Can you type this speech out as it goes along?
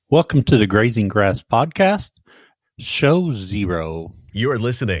Welcome to the Grazing Grass Podcast, Show 0. You're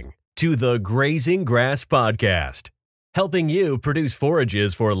listening to the Grazing Grass Podcast, helping you produce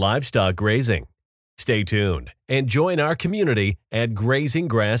forages for livestock grazing. Stay tuned and join our community at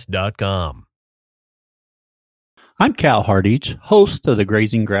grazinggrass.com. I'm Cal Hardage, host of the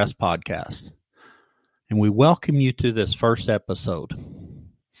Grazing Grass Podcast, and we welcome you to this first episode.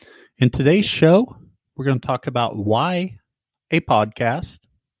 In today's show, we're going to talk about why a podcast,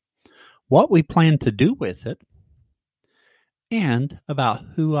 what we plan to do with it, and about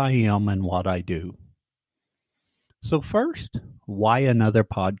who I am and what I do. So first, why another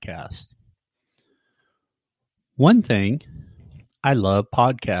podcast? One thing, I love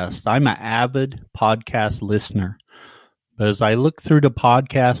podcasts. I'm an avid podcast listener. But as I look through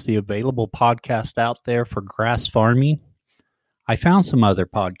the available podcasts out there for grass farming, I found some other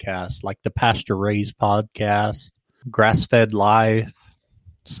podcasts like the Pasture Raised podcast, Grass Fed Life,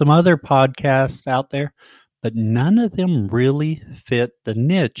 some other podcasts out there, but none of them really fit the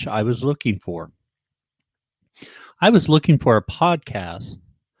niche I was looking for. I was looking for a podcast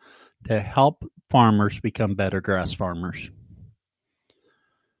to help farmers become better grass farmers.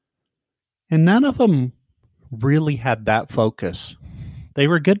 And none of them really had that focus. They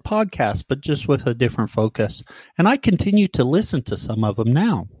were good podcasts, but just with a different focus. And I continue to listen to some of them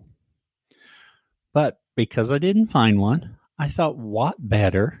now. But because I didn't find one, I thought, what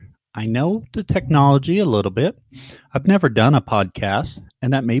better? I know the technology a little bit. I've never done a podcast,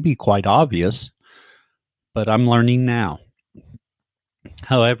 and that may be quite obvious, but I'm learning now.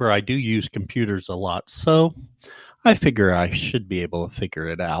 However, I do use computers a lot, so I figure I should be able to figure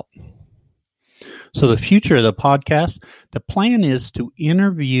it out. So the future of the podcast, the plan is to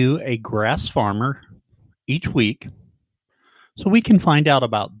interview a grass farmer each week so we can find out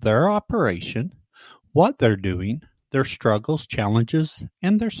about their operation, what they're doing, their struggles, challenges,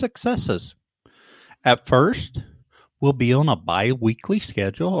 and their successes. At first, we'll be on a bi-weekly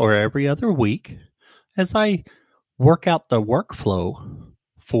schedule or every other week as I work out the workflow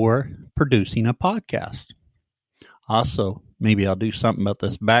for producing a podcast. Also, maybe I'll do something about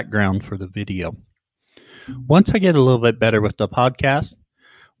this background for the video. Once I get a little bit better with the podcast,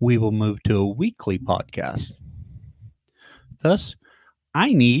 we will move to a weekly podcast. Thus,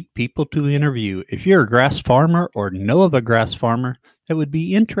 I need people to interview. If you're a grass farmer or know of a grass farmer that would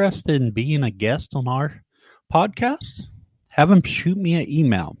be interested in being a guest on our podcast, have them shoot me an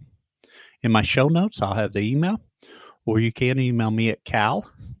email. In my show notes, I'll have the email, or you can email me at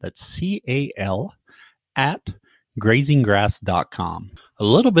Cal, that's C-A-L, at grazinggrass.com. A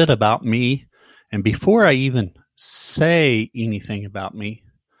little bit about me, and before I even say anything about me,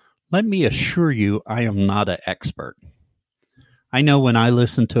 let me assure you I am not an expert. I know when I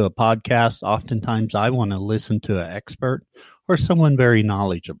listen to a podcast, oftentimes I want to listen to an expert or someone very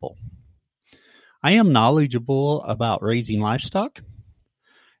knowledgeable. I am knowledgeable about raising livestock,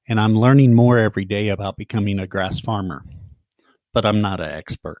 and I'm learning more every day about becoming a grass farmer, but I'm not an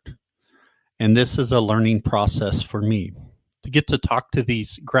expert. And this is a learning process for me to get to talk to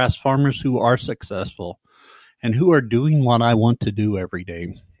these grass farmers who are successful and who are doing what I want to do every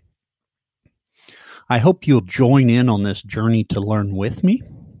day. I hope you'll join in on this journey to learn with me.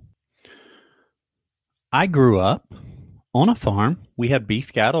 I grew up on a farm. We had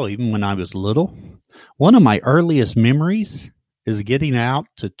beef cattle even when I was little. One of my earliest memories is getting out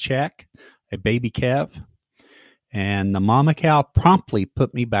to check a baby calf, and the mama cow promptly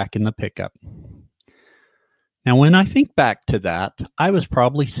put me back in the pickup. Now, when I think back to that, I was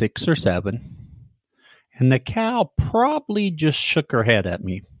probably 6 or 7, and the cow probably just shook her head at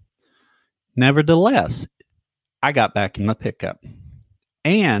me. Nevertheless, I got back in the pickup,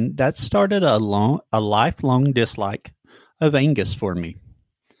 and that started a lifelong dislike of Angus for me.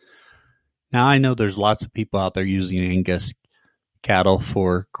 Now, I know there's lots of people out there using Angus cattle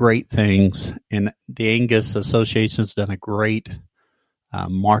for great things, and the Angus Association's done a great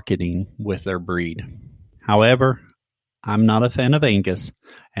marketing with their breed. However, I'm not a fan of Angus,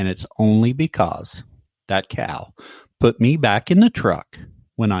 and it's only because that cow put me back in the truck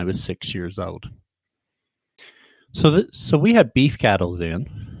when I was 6 years old. So we had beef cattle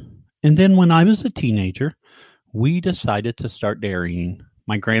then, and then when I was a teenager, we decided to start dairying.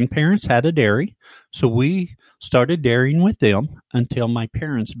 My grandparents had a dairy, so we started dairying with them until my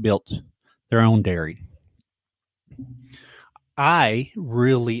parents built their own dairy. I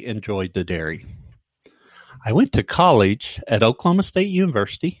really enjoyed the dairy. I went to college at Oklahoma State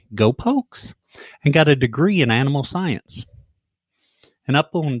University, go Pokes, and got a degree in animal science. And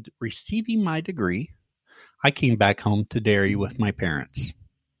upon receiving my degree, I came back home to dairy with my parents.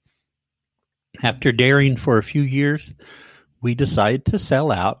 After dairying for a few years, we decided to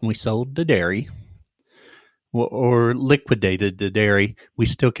sell out, and we sold the dairy or liquidated the dairy. We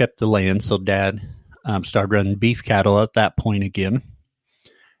still kept the land, so Dad started running beef cattle at that point again.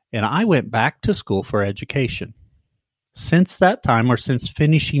 And I went back to school for education. Since that time, or since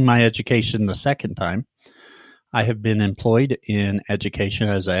finishing my education the second time, I have been employed in education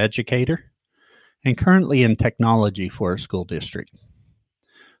as an educator and currently in technology for a school district.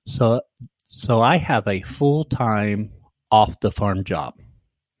 So I have a full-time off-the-farm job.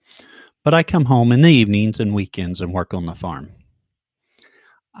 But I come home in the evenings and weekends and work on the farm.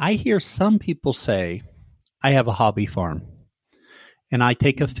 I hear some people say I have a hobby farm, and I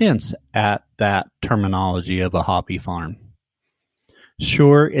take offense at that terminology of a hobby farm.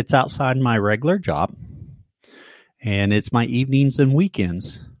 Sure, it's outside my regular job, and it's my evenings and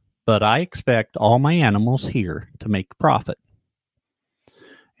weekends, but I expect all my animals here to make profit.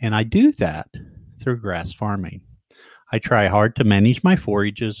 And I do that through grass farming. I try hard to manage my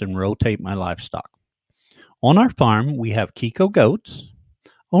forages and rotate my livestock. On our farm, we have Kiko goats,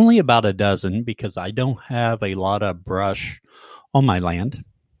 only about a dozen because I don't have a lot of brush on my land.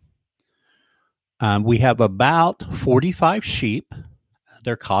 We have about 45 sheep.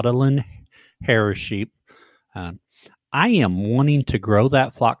 They're Catalan Harris sheep. I am wanting to grow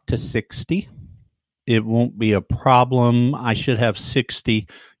that flock to 60. It won't be a problem. I should have 60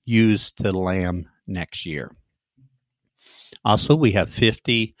 used to lamb next year. Also, we have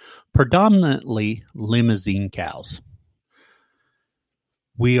 50 predominantly limousine cows.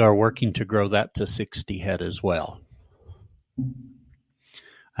 We are working to grow that to 60 head as well.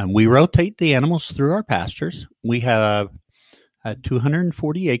 And we rotate the animals through our pastures. We have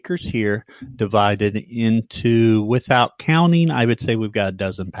 240 acres here divided into, without counting, I would say we've got a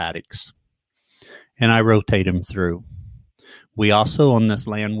dozen paddocks. And I rotate them through. We also, on this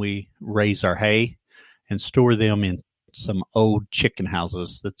land, we raise our hay and store them in some old chicken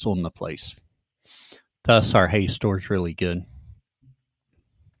houses that's on the place. Thus, our hay store is really good.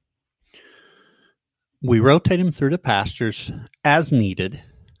 We rotate them through the pastures as needed.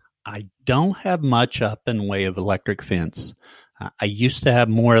 I don't have much up in way of electric fence. I used to have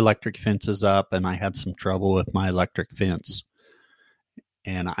more electric fences up, and I had some trouble with my electric fence.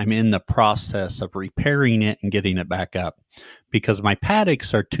 And I'm in the process of repairing it and getting it back up because my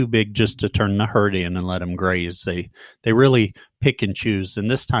paddocks are too big just to turn the herd in and let them graze. They really pick and choose, and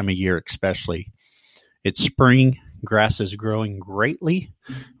this time of year especially. It's spring. Grass is growing greatly.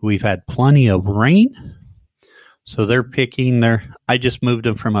 We've had plenty of rain, so they're picking their. I just moved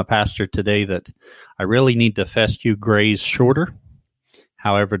them from a pasture today that I really need the fescue graze shorter.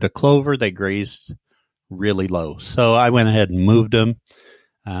 However, the clover, they grazed really low. So I went ahead and moved them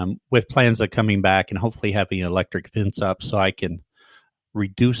with plans of coming back and hopefully having an electric fence up so I can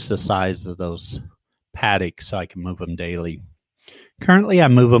reduce the size of those paddocks so I can move them daily. Currently, I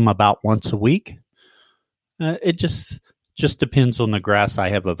move them about once a week. It just depends on the grass I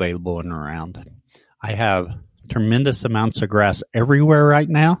have available and around. I have tremendous amounts of grass everywhere right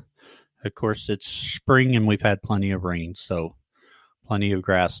now. Of course, it's spring and we've had plenty of rain, so plenty of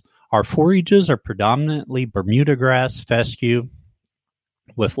grass. Our forages are predominantly Bermuda grass, fescue,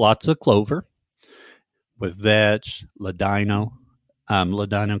 with lots of clover, with vetch, ladino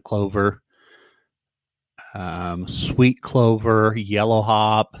clover, sweet clover, yellow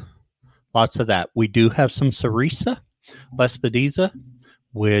hop, lots of that. We do have some cerisa, lespedeza,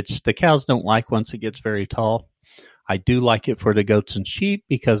 which the cows don't like once it gets very tall. I do like it for the goats and sheep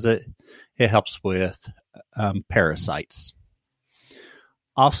because it helps with parasites.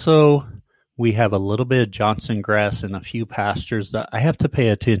 Also, we have a little bit of Johnson grass in a few pastures that I have to pay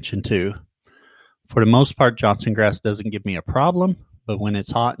attention to. For the most part, Johnson grass doesn't give me a problem, but when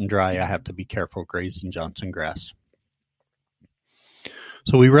it's hot and dry, I have to be careful grazing Johnson grass.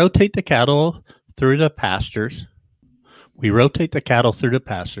 So we rotate the cattle through the pastures.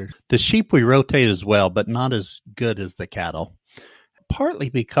 The sheep we rotate as well, but not as good as the cattle, partly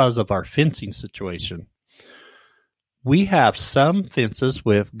because of our fencing situation. We have some fences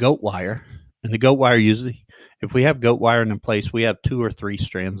with goat wire, and the goat wire usually, if we have goat wire in place, we have 2 or 3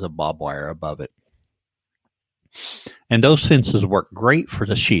 strands of barbed wire above it. And those fences work great for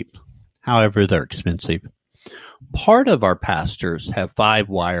the sheep. However, they're expensive. Part of our pastures have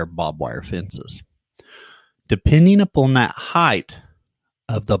 5-wire barbed wire fences. Depending upon that height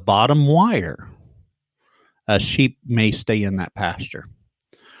of the bottom wire, a sheep may stay in that pasture.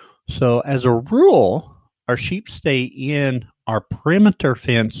 So as a rule, our sheep stay in our perimeter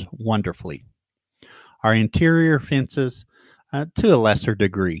fence wonderfully. Our interior fences, to a lesser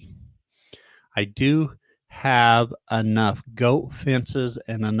degree. I do have enough goat fences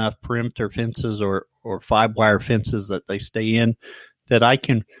and enough perimeter fences or or 5-wire fences that they stay in, that I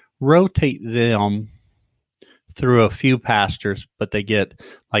can rotate them through a few pastures, but they get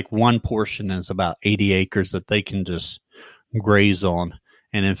like one portion is about 80 acres that they can just graze on.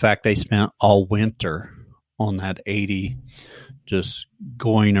 And in fact, they spent all winter on that 80, just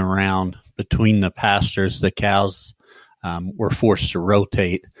going around between the pastures. The cows were forced to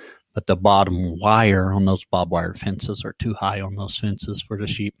rotate, but the bottom wire on those barbed wire fences are too high on those fences for the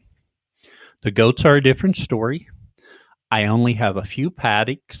sheep. The goats are a different story. I only have a few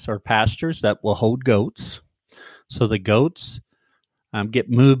paddocks or pastures that will hold goats. So the goats get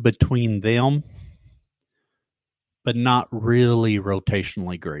moved between them, but not really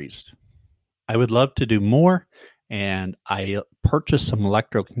rotationally grazed. I would love to do more, and I purchased some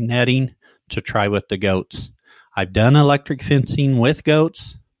electric netting to try with the goats. I've done electric fencing with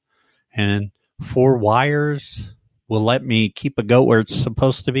goats, and 4 wires will let me keep a goat where it's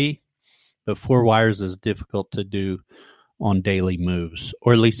supposed to be, but 4 wires is difficult to do on daily moves,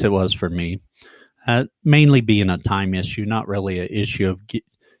 or at least it was for me. Mainly being a time issue, not really an issue of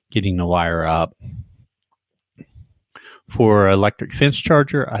getting the wire up. For electric fence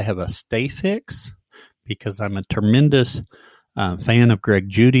charger, I have a Stay Fix because I'm a tremendous fan of Greg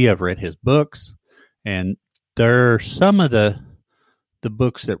Judy. I've read his books, and there are some of the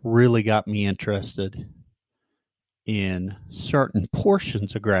books that really got me interested in certain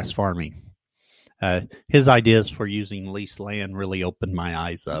portions of grass farming. His ideas for using leased land really opened my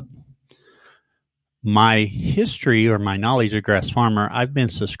eyes up. My history or my knowledge of Grass Farmer, I've been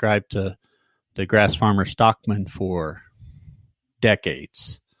subscribed to the Grass Farmer Stockman for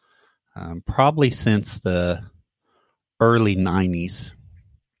decades, probably since the early 90s.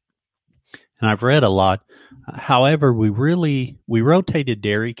 And I've read a lot. However, we rotated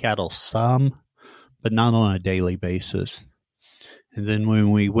dairy cattle some, but not on a daily basis. And then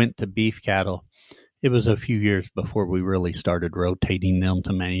when we went to beef cattle, it was a few years before we really started rotating them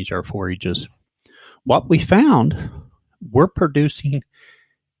to manage our forages. What we found, we're producing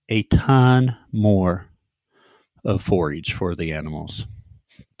a ton more of forage for the animals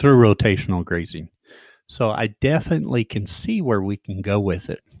through rotational grazing. So I definitely can see where we can go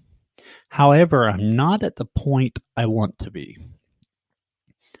with it. However, I'm not at the point I want to be.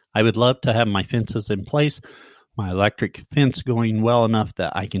 I would love to have my fences in place, my electric fence going well enough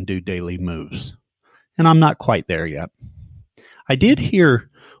that I can do daily moves. And I'm not quite there yet. I did hear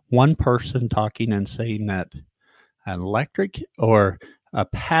one person talking and saying that an electric or a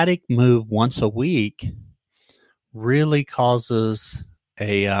paddock move once a week really causes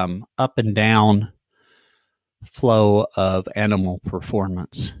a up and down flow of animal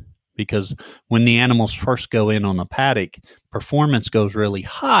performance. Because when the animals first go in on a paddock, performance goes really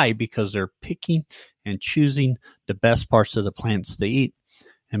high because they're picking and choosing the best parts of the plants to eat.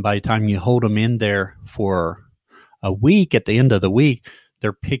 And by the time you hold them in there for a week, at the end of the week,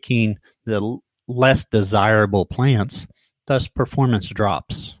 they're picking the less desirable plants, thus performance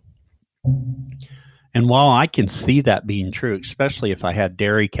drops. And while I can see that being true, especially if I had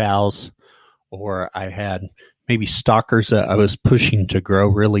dairy cows or I had maybe stockers that I was pushing to grow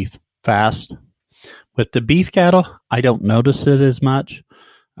really fast, with the beef cattle, I don't notice it as much,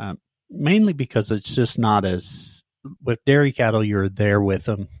 mainly because it's just not as, with dairy cattle, you're there with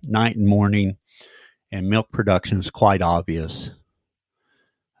them night and morning, and milk production is quite obvious.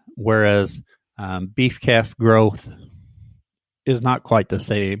 Whereas beef calf growth is not quite the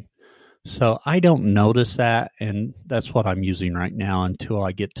same. So I don't notice that, and that's what I'm using right now until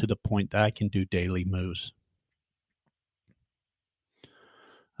I get to the point that I can do daily moves.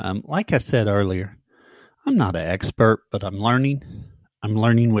 Like I said earlier, I'm not an expert, but I'm learning. I'm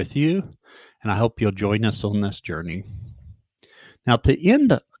learning with you, and I hope you'll join us on this journey. Now, to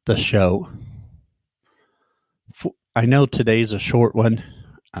end the show, I know today's a short one,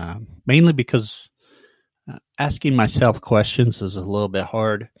 mainly because asking myself questions is a little bit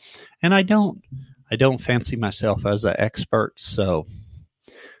hard, and I don't fancy myself as an expert, so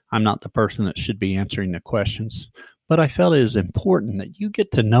I'm not the person that should be answering the questions. But I felt it is important that you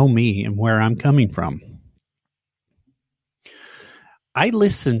get to know me and where I'm coming from. I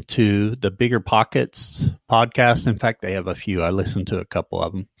listen to the Bigger Pockets podcast. In fact, they have a few. I listened to a couple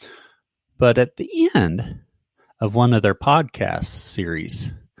of them. But at the end of one of their podcast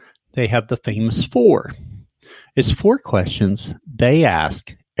series, they have the famous 4. It's 4 questions they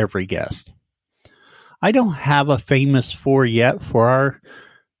ask every guest. I don't have a famous 4 yet for our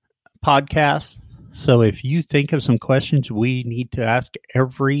podcast. So if you think of some questions we need to ask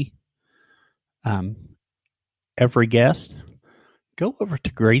every guest, go over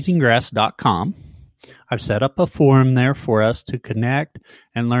to grazinggrass.com. I've set up a forum there for us to connect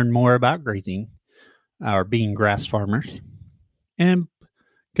and learn more about grazing. are being grass farmers, and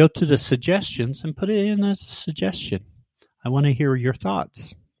go to the suggestions and put it in as a suggestion. I want to hear your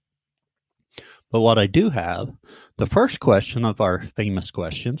thoughts. But what I do have, the first question of our famous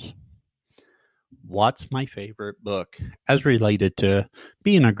questions, what's my favorite book as related to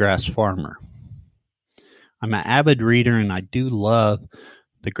being a grass farmer? I'm an avid reader and I do love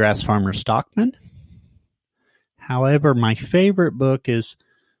The Grass Farmer Stockman. However, my favorite book is,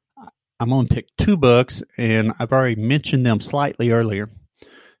 I'm going to pick two books, and I've already mentioned them slightly earlier.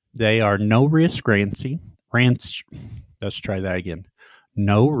 They are No Risk Ranching. Let's try that again.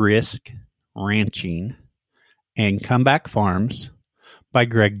 No Risk Ranching and Comeback Farms by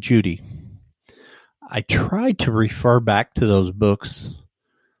Greg Judy. I try to refer back to those books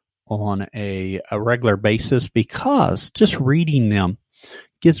on a regular basis because just reading them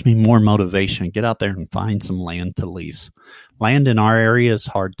gives me more motivation. Get out there and find some land to lease. Land in our area is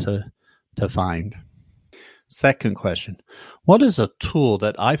hard to find. Second question, what is a tool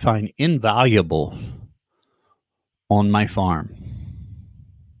that I find invaluable on my farm?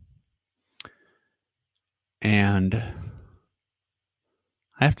 And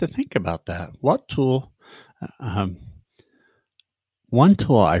I have to think about that. What tool? One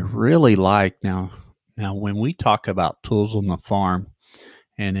tool I really like now when we talk about tools on the farm,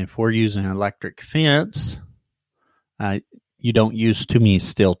 and if we're using an electric fence, you don't use too many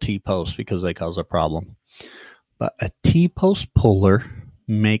steel T-posts because they cause a problem. But a T-post puller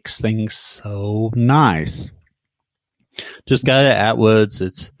makes things so nice. Just got it at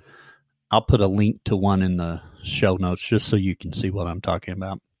Atwood's. I'll put a link to one in the show notes just so you can see what I'm talking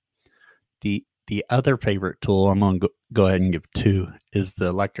about. The other favorite tool, I'm going to go ahead and give two, is the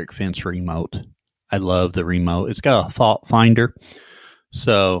electric fence remote. I love the remote. It's got a fault finder,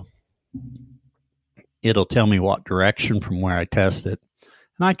 so it'll tell me what direction from where I test it.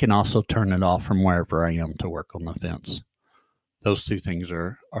 And I can also turn it off from wherever I am to work on the fence. Those two things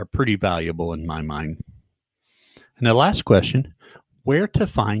are pretty valuable in my mind. And the last question, where to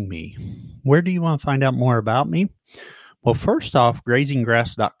find me? Where do you want to find out more about me? Well, first off,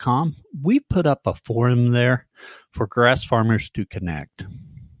 grazinggrass.com, we put up a forum there for grass farmers to connect.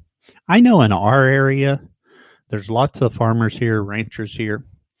 I know in our area, there's lots of farmers here, ranchers here,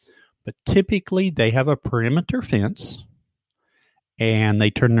 but typically they have a perimeter fence and they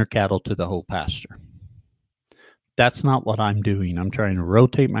turn their cattle to the whole pasture. That's not what I'm doing. I'm trying to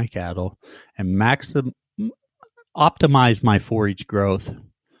rotate my cattle and optimize my forage growth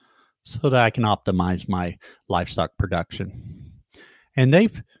so that I can optimize my livestock production.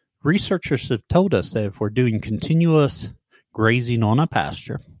 And researchers have told us that if we're doing continuous grazing on a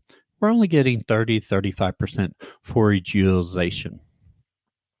pasture, we're only getting 30-35% forage utilization.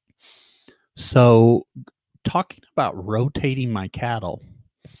 So talking about rotating my cattle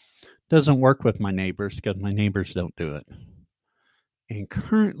doesn't work with my neighbors because my neighbors don't do it. And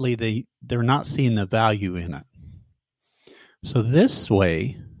currently they're not seeing the value in it. So this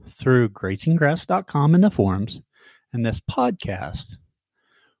way, through grazinggrass.com and the forums and this podcast,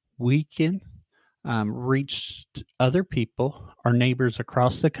 we can reach other people, our neighbors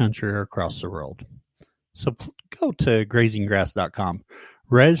across the country or across the world. So go to grazinggrass.com,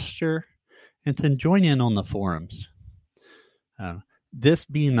 register, and then join in on the forums. This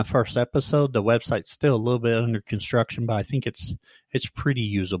being the first episode, the website's still a little bit under construction, but I think it's pretty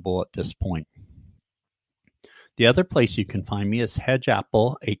usable at this point. The other place you can find me is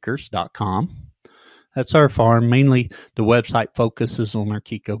hedgeappleacres.com. That's our farm. Mainly the website focuses on our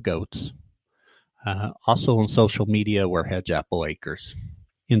Kiko goats. Also on social media, we're Hedge Apple Acres.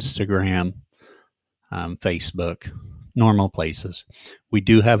 Instagram, Facebook, normal places. We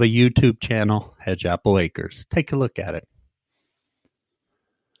do have a YouTube channel, Hedge Apple Acres. Take a look at it.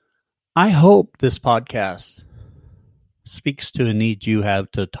 I hope this podcast speaks to a need you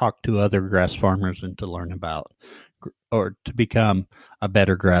have to talk to other grass farmers and to learn about or to become a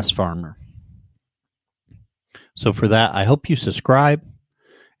better grass farmer. So for that, I hope you subscribe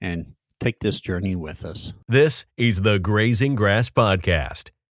and take this journey with us. This is the Grazing Grass Podcast,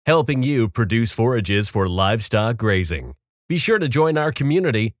 helping you produce forages for livestock grazing. Be sure to join our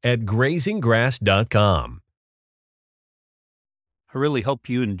community at grazinggrass.com. I really hope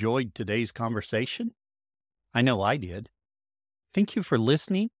you enjoyed today's conversation. I know I did. Thank you for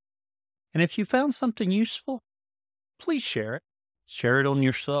listening. And if you found something useful, please share it. Share it on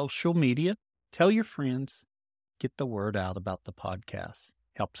your social media. Tell your friends. Get the word out about the podcast.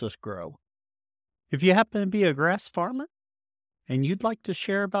 Helps us grow. If you happen to be a grass farmer and you'd like to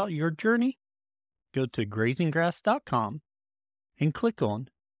share about your journey, go to grazinggrass.com and click on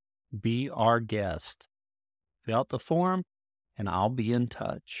Be Our Guest. Fill out the form and I'll be in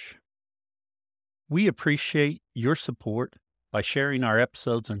touch. We appreciate your support by sharing our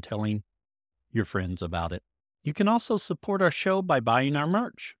episodes and telling your friends about it. You can also support our show by buying our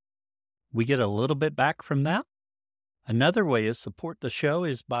merch. We get a little bit back from that. Another way to support the show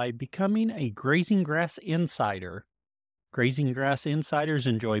is by becoming a Grazing Grass Insider. Grazing Grass Insiders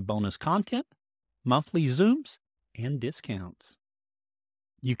enjoy bonus content, monthly Zooms, and discounts.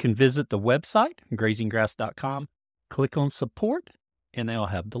 You can visit the website, grazinggrass.com, click on support, and they'll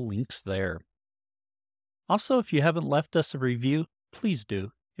have the links there. Also, if you haven't left us a review, please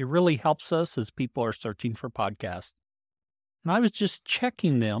do. It really helps us as people are searching for podcasts. And I was just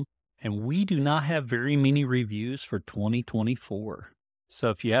checking them, and we do not have very many reviews for 2024. So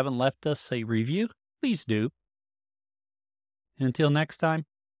if you haven't left us a review, please do. Until next time,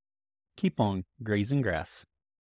 keep on grazing grass.